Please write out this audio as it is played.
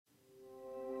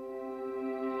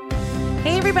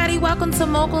everybody, welcome to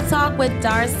Mogul Talk with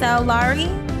Darcel Laurie,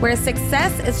 where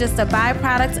success is just a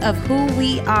byproduct of who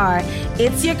we are.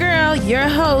 It's your girl, your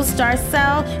host,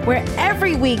 Darcel, where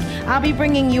every week I'll be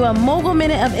bringing you a Mogul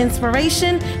Minute of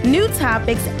inspiration, new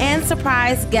topics, and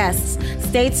surprise guests.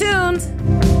 Stay tuned.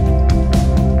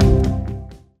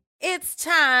 It's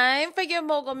time for your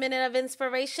Mogul Minute of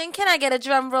Inspiration. Can I get a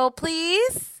drum roll,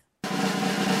 please?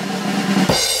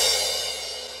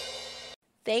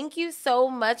 Thank you so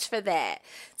much for that.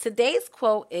 Today's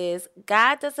quote is,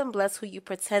 God doesn't bless who you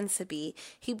pretend to be.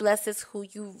 He blesses who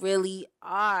you really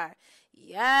are.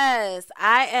 Yes,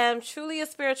 I am truly a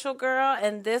spiritual girl,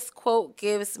 and this quote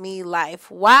gives me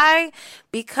life. Why?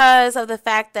 Because of the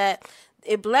fact that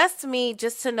it blessed me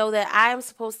just to know that I am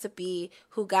supposed to be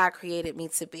who God created me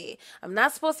to be. I'm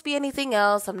not supposed to be anything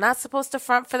else. I'm not supposed to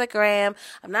front for the gram.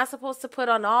 I'm not supposed to put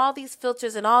on all these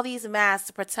filters and all these masks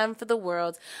to pretend for the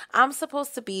world. I'm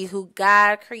supposed to be who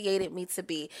God created me to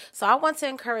be. So I want to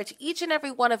encourage each and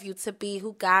every one of you to be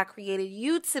who God created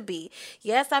you to be.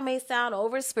 Yes, I may sound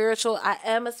over spiritual. I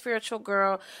am a spiritual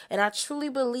girl, and I truly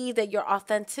believe that your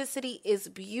authenticity is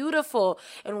beautiful.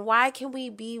 And why can we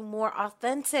be more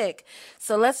authentic?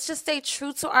 So let's just stay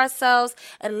true to ourselves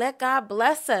and let God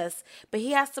bless us. But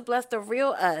He has to bless the real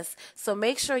us. So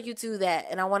make sure you do that.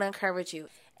 And I want to encourage you.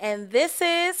 And this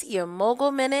is your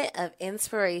Mogul Minute of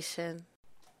Inspiration.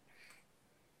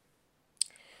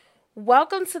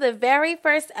 Welcome to the very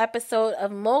first episode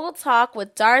of Mogul Talk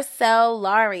with Darcel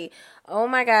Laurie. Oh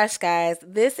my gosh, guys,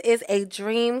 this is a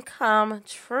dream come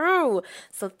true.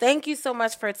 So thank you so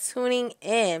much for tuning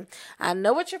in. I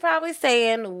know what you're probably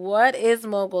saying. What is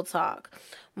Mogul Talk?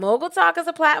 Mogul Talk is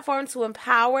a platform to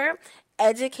empower,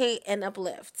 educate, and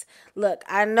uplift. Look,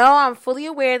 I know I'm fully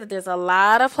aware that there's a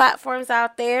lot of platforms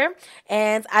out there,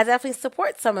 and I definitely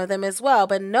support some of them as well.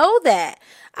 But know that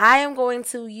I am going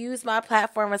to use my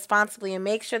platform responsibly and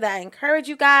make sure that I encourage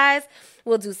you guys.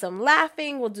 We'll do some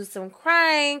laughing, we'll do some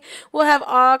crying, we'll have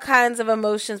all kinds of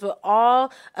emotions, but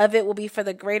all of it will be for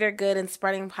the greater good and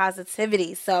spreading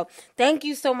positivity. So thank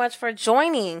you so much for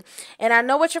joining. And I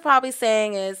know what you're probably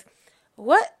saying is,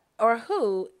 what or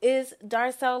who is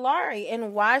Darcel Laurie,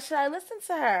 and why should I listen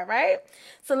to her, right?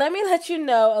 So let me let you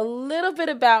know a little bit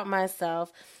about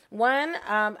myself. One,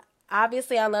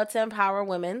 obviously I love to empower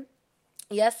women.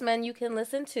 Yes, men, you can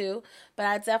listen too, but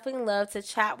I definitely love to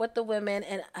chat with the women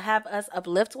and have us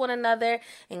uplift one another,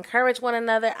 encourage one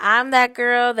another. I'm that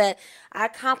girl that I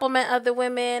compliment other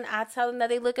women. I tell them that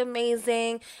they look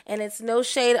amazing, and it's no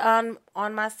shade on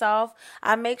myself.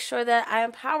 I make sure that I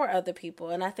empower other people,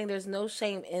 and I think there's no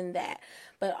shame in that.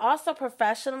 But also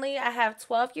professionally, I have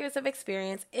 12 years of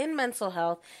experience in mental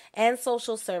health and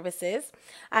social services.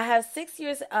 I have 6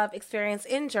 years of experience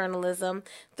in journalism,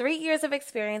 3 years of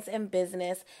experience in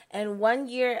business, and 1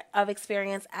 year of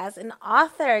experience as an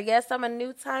author. Yes, I'm a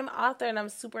new-time author, and I'm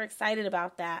super excited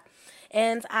about that.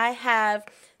 And I have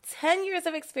 10 years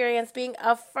of experience being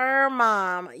a fur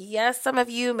mom. Yes, some of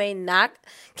you may not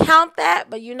count that,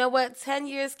 but you know what? 10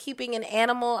 years keeping an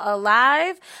animal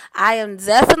alive, I am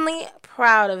definitely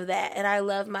proud of that. And I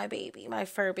love my baby, my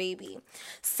fur baby.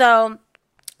 So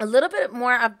a little bit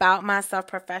more about myself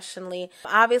professionally.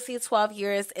 Obviously, 12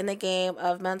 years in the game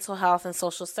of mental health and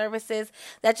social services.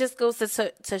 That just goes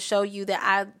to show you that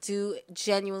I do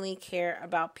genuinely care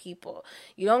about people.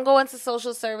 You don't go into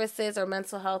social services or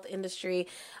mental health industry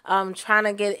trying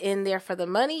to get in there for the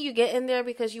money. You get in there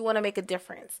because you want to make a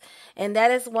difference. And that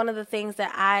is one of the things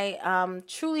that I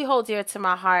truly hold dear to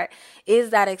my heart, is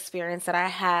that experience that I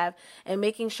have and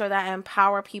making sure that I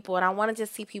empower people. And I wanted to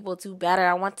see people do better.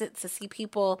 I wanted to see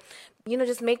people,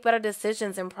 just make better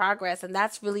decisions and progress. And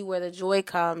that's really where the joy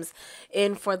comes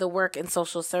in for the work in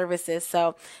social services.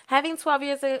 So having 12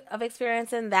 years of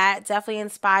experience in that definitely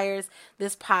inspires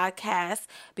this podcast,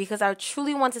 because I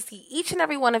truly want to see each and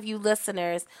every one of you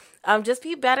listeners just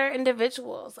be better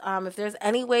individuals. If there's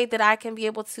any way that I can be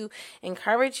able to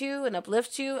encourage you and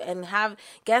uplift you and have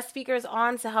guest speakers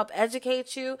on to help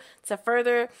educate you to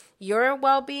further your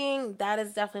well-being, that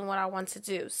is definitely what I want to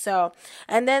do. So,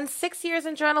 and then 6 years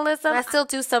in journalism. I still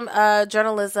do some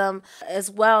journalism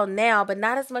as well now, but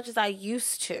not as much as I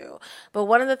used to. But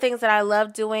one of the things that I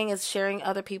love doing is sharing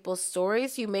other people's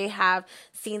stories. You may have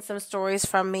seen some stories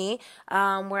from me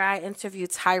where I interview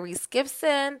Tyrese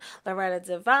Gibson, Loretta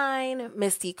Devine,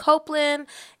 Misty Copeland,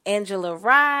 Angela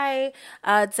Rye,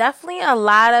 definitely a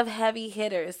lot of heavy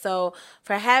hitters. So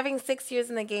for having 6 years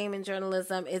in the game in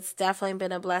journalism, it's definitely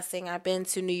been a blessing. I've been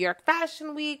to New York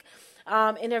Fashion Week.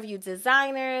 interview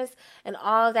designers, and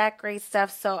all that great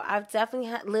stuff. So I've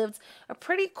definitely lived a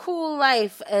pretty cool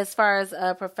life as far as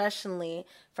professionally,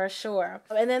 for sure.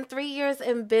 And then 3 years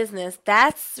in business,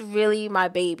 that's really my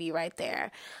baby right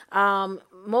there.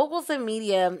 Moguls in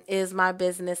Media is my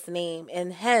business name,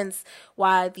 and hence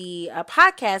why the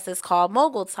podcast is called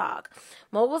Mogul Talk.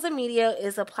 Moguls in Media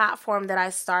is a platform that I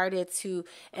started to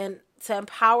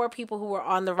empower people who are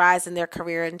on the rise in their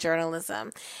career in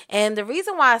journalism. And the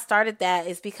reason why I started that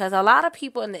is because a lot of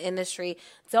people in the industry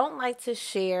don't like to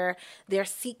share their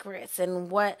secrets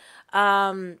and what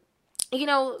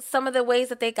some of the ways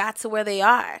that they got to where they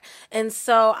are. And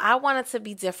so I wanted to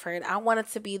be different. I wanted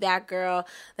to be that girl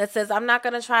that says, I'm not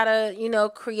going to try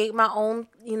to, create my own,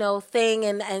 thing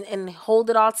and hold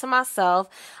it all to myself.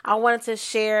 I wanted to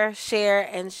share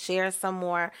some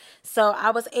more. So I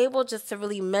was able just to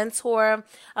really mentor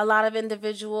a lot of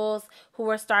individuals who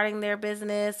were starting their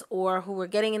business or who were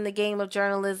getting in the game of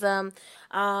journalism.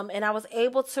 And I was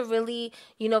able to really,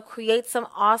 create some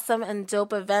awesome and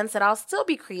dope events that I'll still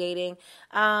be creating,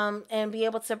 and be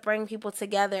able to bring people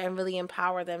together and really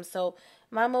empower them. So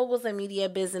my Moguls in Media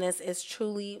business is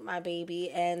truly my baby.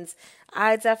 And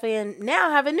I definitely now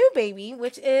have a new baby,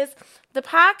 which is the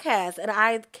podcast. And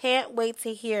I can't wait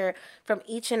to hear from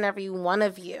each and every one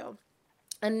of you.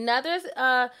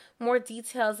 Another more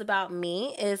details about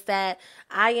me is that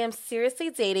I am seriously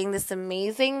dating this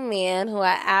amazing man who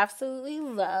I absolutely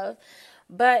love.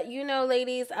 But,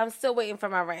 ladies, I'm still waiting for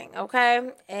my ring,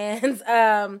 okay? And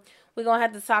we're going to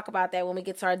have to talk about that when we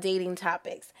get to our dating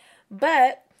topics.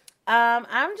 But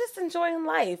I'm just enjoying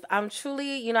life. I'm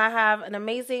truly, I have an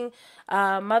amazing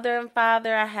mother and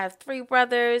father. I have 3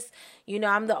 brothers.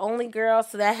 I'm the only girl,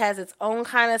 so that has its own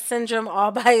kind of syndrome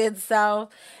all by itself.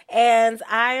 And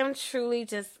I am truly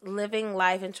just living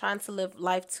life and trying to live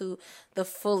life to the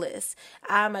fullest.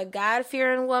 I'm a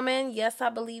God-fearing woman. Yes, I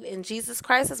believe in Jesus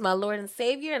Christ as my Lord and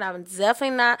Savior, and I'm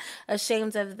definitely not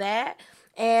ashamed of that.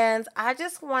 And I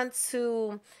just want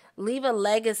to leave a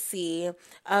legacy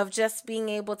of just being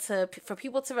able for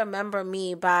people to remember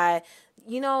me by,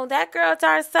 that girl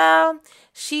Darcel,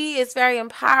 she is very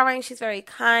empowering, she's very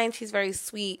kind, she's very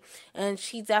sweet, and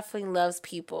she definitely loves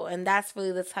people. And that's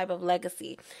really the type of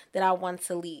legacy that I want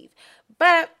to leave.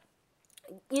 But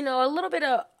a little bit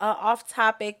of off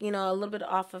topic, a little bit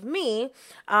off of me.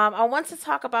 I want to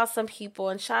talk about some people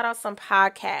and shout out some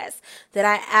podcasts that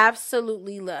I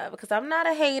absolutely love, because I'm not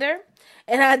a hater,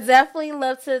 and I definitely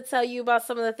love to tell you about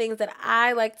some of the things that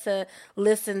I like to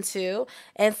listen to.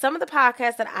 And some of the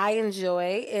podcasts that I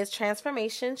enjoy is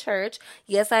Transformation Church.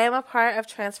 Yes, I am a part of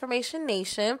Transformation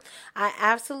Nation. I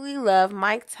absolutely love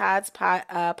Mike Todd's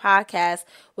podcast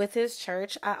with his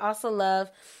church. I also love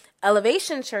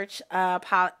Elevation Church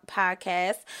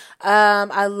podcast.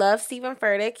 I love Stephen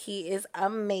Furtick. He is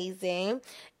amazing.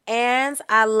 And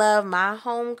I love my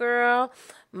homegirl,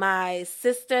 my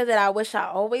sister that I wish I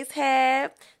always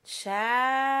had.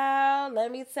 Child,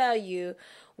 let me tell you,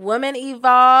 Women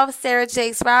Evolve, Sarah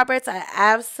Jakes Roberts. I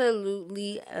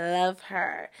absolutely love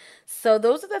her. So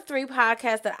those are the 3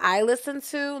 podcasts that I listen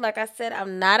to. Like I said,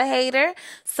 I'm not a hater.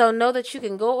 So know that you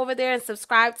can go over there and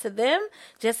subscribe to them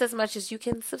just as much as you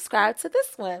can subscribe to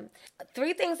this one.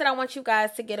 3 things that I want you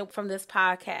guys to get from this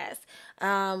podcast.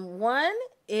 One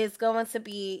is going to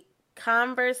be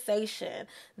conversation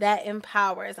that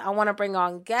empowers. I want to bring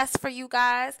on guests for you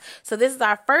guys. So this is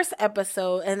our first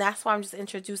episode, and that's why I'm just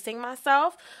introducing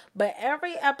myself. But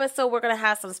every episode, we're going to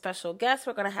have some special guests.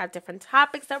 We're going to have different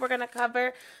topics that we're going to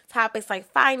cover. Topics like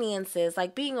finances,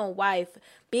 like being a wife,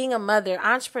 being a mother,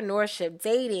 entrepreneurship,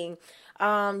 dating,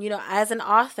 as an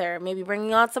author, maybe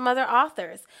bringing on some other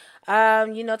authors.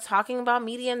 Talking about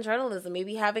media and journalism,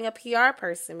 maybe having a PR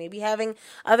person, maybe having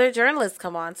other journalists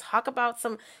come on, talk about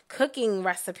some cooking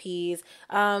recipes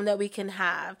that we can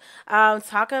have,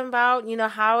 talking about,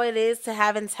 how it is to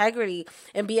have integrity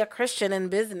and be a Christian in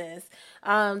business,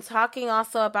 talking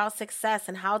also about success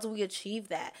and how do we achieve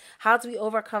that, how do we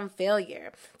overcome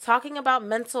failure, talking about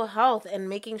mental health and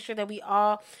making sure that we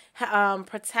all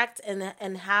protect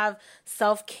and have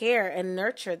self-care and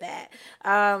nurture that.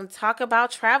 Talk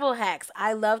about travel hacks.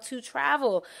 I love to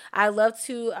travel. I love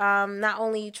to not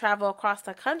only travel across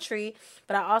the country,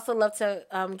 but I also love to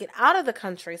get out of the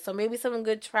country. So maybe some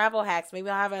good travel hacks. Maybe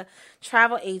I'll have a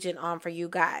travel agent on for you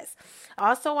guys. I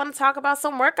also want to talk about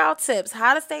some workout tips,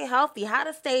 how to stay healthy, how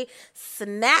to stay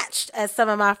snatched, as some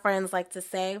of my friends like to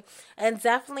say, and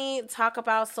definitely talk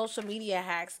about social media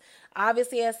hacks.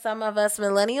 Obviously, as some of us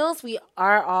millennials, we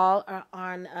are all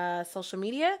on social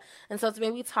media. And so it's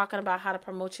maybe talking about how to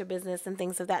promote your business and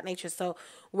things of that nature. So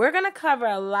we're going to cover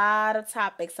a lot of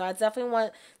topics. So I definitely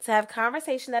want to have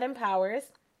conversation that empowers.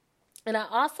 And I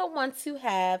also want to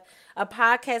have a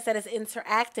podcast that is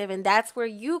interactive, and that's where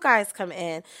you guys come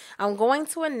in. I'm going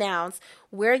to announce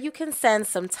where you can send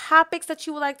some topics that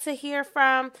you would like to hear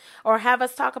from or have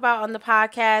us talk about on the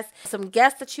podcast, some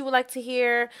guests that you would like to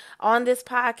hear on this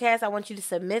podcast. I want you to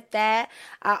submit that.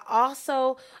 I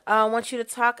also want you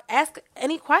to ask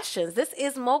any questions. This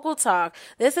is Mogul Talk.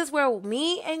 This is where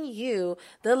me and you,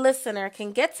 the listener,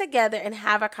 can get together and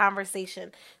have a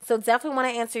conversation. So definitely want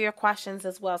to answer your questions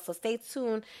as well. So stay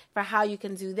tuned for how you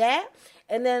can do that.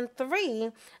 And then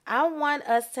 3, I want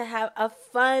us to have a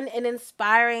fun and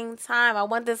inspiring time. I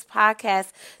want this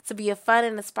podcast to be a fun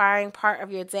and inspiring part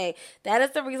of your day. That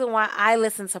is the reason why I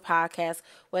listen to podcasts,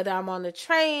 whether I'm on the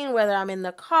train, whether I'm in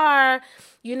the car.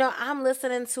 I'm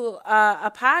listening to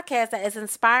a podcast that is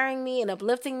inspiring me and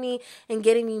uplifting me and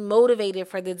getting me motivated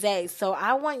for the day. So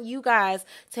I want you guys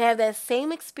to have that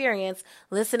same experience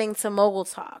listening to Mogul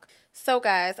Talk. So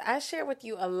guys, I share with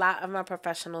you a lot of my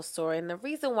professional story and the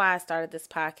reason why I started this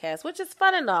podcast, which is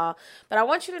fun and all, but I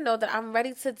want you to know that I'm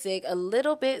ready to dig a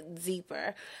little bit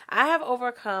deeper. I have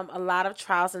overcome a lot of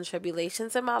trials and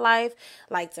tribulations in my life,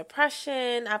 like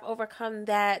depression. I've overcome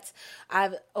that.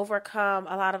 I've overcome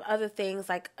a lot of other things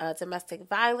like domestic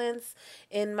violence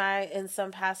in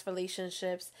some past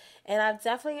relationships, and I've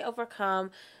definitely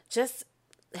overcome just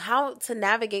how to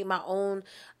navigate my own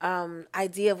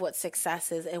idea of what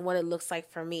success is and what it looks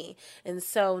like for me. And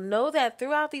so know that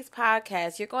throughout these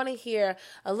podcasts, you're going to hear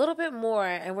a little bit more,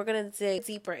 and we're going to dig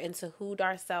deeper into who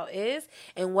Darcel is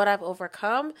and what I've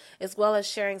overcome, as well as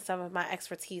sharing some of my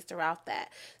expertise throughout that.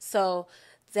 So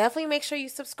definitely make sure you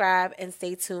subscribe and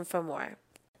stay tuned for more.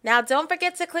 Now, don't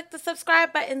forget to click the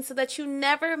subscribe button so that you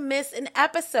never miss an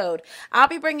episode. I'll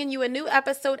be bringing you a new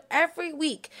episode every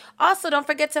week. Also, don't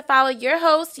forget to follow your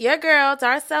host, your girl,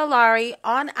 Darcel Laurie,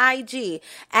 on IG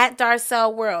at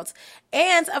Darcel World.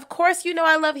 And, of course,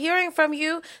 I love hearing from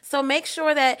you, so make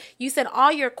sure that you send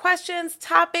all your questions,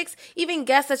 topics, even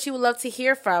guests that you would love to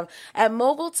hear from at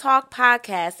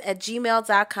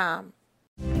mogultalkpodcast@gmail.com.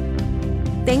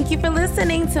 Thank you for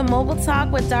listening to Mogul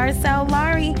Talk with Darcel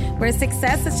Laurie, where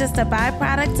success is just a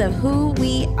byproduct of who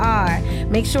we are.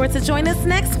 Make sure to join us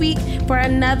next week for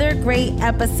another great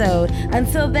episode.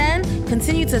 Until then,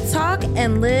 continue to talk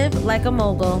and live like a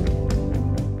mogul.